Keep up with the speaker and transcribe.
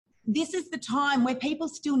this is the time where people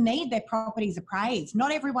still need their properties appraised.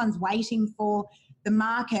 Not everyone's waiting for the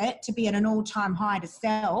market to be at an all-time high to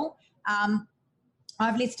sell.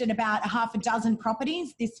 I've listed about half a dozen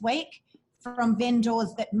properties this week from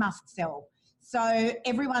vendors that must sell. So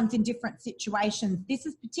everyone's in different situations. This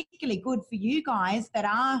is particularly good for you guys that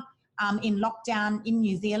are in lockdown in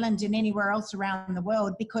New Zealand and anywhere else around the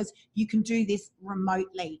world, because you can do this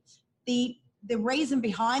remotely. The reason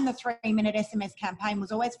behind the 3-minute SMS campaign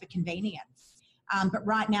was always for convenience. But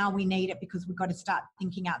right now we need it because we've got to start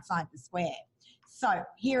thinking outside the square. So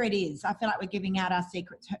here it is. I feel like we're giving out our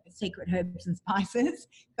secret herbs and spices,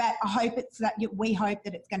 but I hope we hope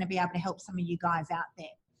that it's going to be able to help some of you guys out there.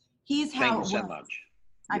 Here's how it works. Thank you so much.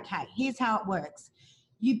 Okay, here's how it works.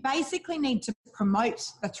 You basically need to promote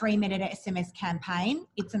the 3-minute SMS campaign.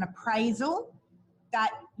 It's an appraisal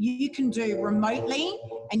that you can do remotely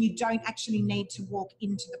and you don't actually need to walk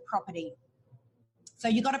into the property. So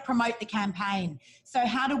you've got to promote the campaign. So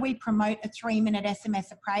how do we promote a 3-minute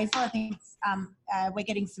SMS appraisal? I think we're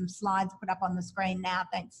getting some slides put up on the screen now.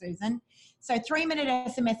 Thanks, Susan. So 3-minute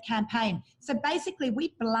SMS campaign. So basically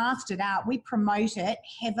we blast it out. We promote it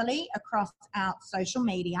heavily across our social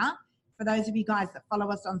media. For those of you guys that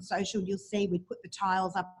follow us on social, you'll see we put the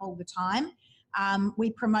tiles up all the time. We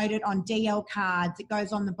promote it on DL cards. It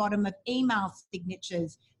goes on the bottom of email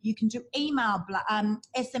signatures. You can do email,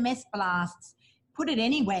 SMS blasts. Put it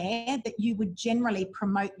anywhere that you would generally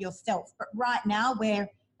promote yourself. But right now, where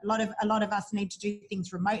a lot of us need to do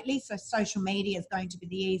things remotely, so social media is going to be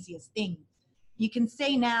the easiest thing. You can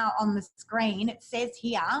see now on the screen, it says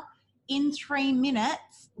here, in 3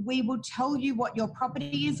 minutes, we will tell you what your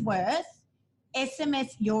property is worth, SMS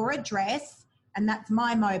your address, and that's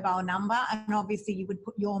my mobile number, and obviously you would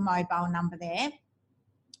put your mobile number there,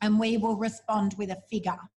 and we will respond with a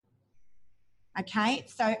figure. Okay,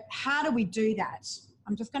 so how do we do that?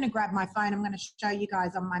 I'm just going to grab my phone. I'm going to show you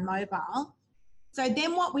guys on my mobile. So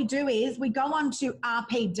then what we do is we go on to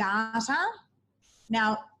RP Data.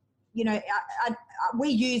 Now, you know, we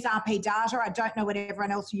use RP Data. I don't know what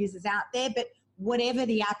everyone else uses out there, but whatever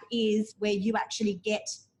the app is where you actually get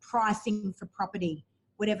pricing for property,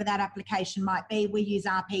 whatever that application might be, we use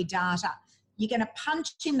RP Data. You're going to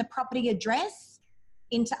punch in the property address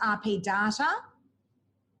into RP Data.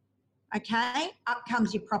 Okay, up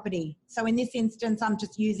comes your property. So in this instance, I'm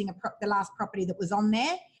just using the last property that was on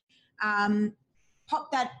there.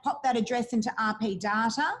 Pop that address into RP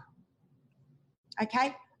Data.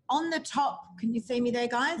 Okay, on the top, can you see me there,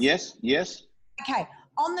 guys? Yes, yes. Okay,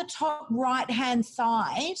 on the top right-hand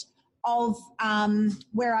side of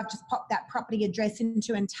where I've just popped that property address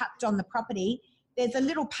into and tapped on the property, there's a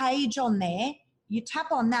little page on there. You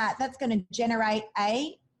tap on that, that's going to generate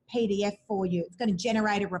a PDF for you. It's going to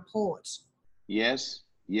generate a report. Yes,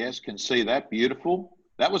 yes, can see that. Beautiful.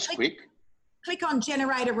 That was quick. Click on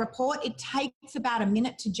generate a report. It takes about a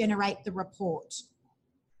minute to generate the report.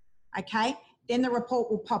 Okay, then the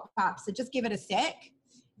report will pop up. So just give it a sec.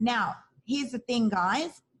 Now, here's the thing,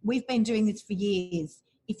 guys. We've been doing this for years.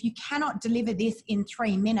 If you cannot deliver this in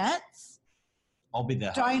 3 minutes, I'll be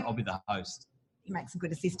the host. He makes a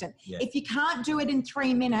good assistant. Yeah. If you can't do it in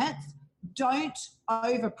 3 minutes, don't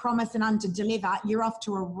over-promise and under-deliver. You're off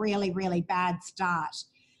to a really, really bad start.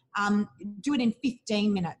 Do it in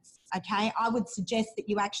 15 minutes, okay? I would suggest that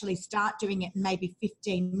you actually start doing it in maybe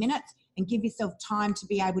 15 minutes and give yourself time to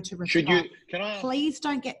be able to respond. Please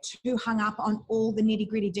don't get too hung up on all the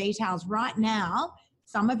nitty-gritty details. Right now,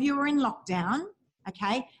 some of you are in lockdown,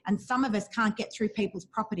 okay? And some of us can't get through people's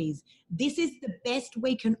properties. This is the best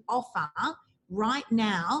we can offer right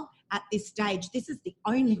now at this stage. This is the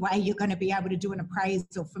only way you're going to be able to do an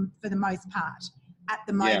appraisal for the most part at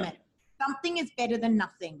the moment. Yeah. Something is better than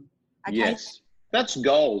nothing. Okay? Yes, that's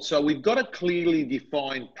gold. So we've got a clearly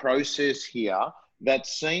defined process here that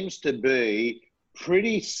seems to be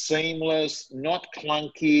pretty seamless, not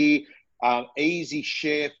clunky, easy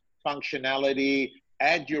share functionality,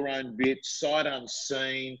 add your own bit, sight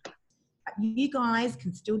unseen. You guys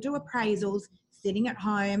can still do appraisals sitting at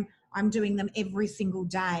home. I'm doing them every single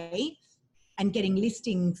day and getting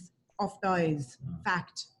listings off those.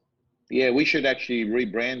 Fact. Yeah, we should actually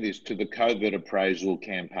rebrand this to the COVID appraisal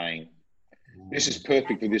campaign. This is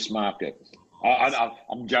perfect for this market.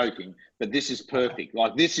 I'm joking, but this is perfect.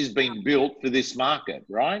 Like, this has been built for this market,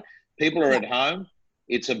 right? People are at home.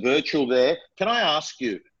 It's a virtual there. Can I ask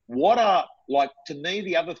you, to me,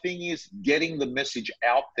 the other thing is getting the message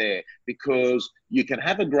out there, because you can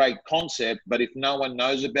have a great concept, but if no one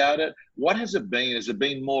knows about it, what has it been? Has it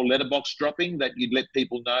been more letterbox dropping that you'd let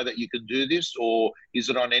people know that you can do this, or is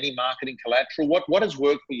it on any marketing collateral? What has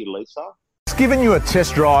worked for you, Lisa? It's given you a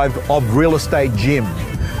test drive of Real Estate Gym.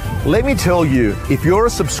 Let me tell you, if you're a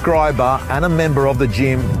subscriber and a member of the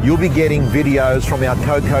gym, you'll be getting videos from our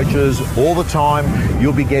co-coaches all the time.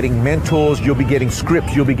 You'll be getting mentors, you'll be getting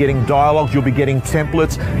scripts, you'll be getting dialogues, you'll be getting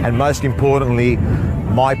templates, and most importantly,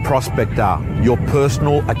 My Prospector, your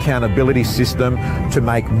personal accountability system to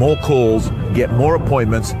make more calls, get more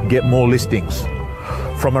appointments, get more listings.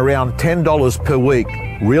 From around $10 per week,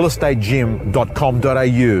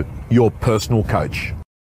 realestategym.com.au, your personal coach.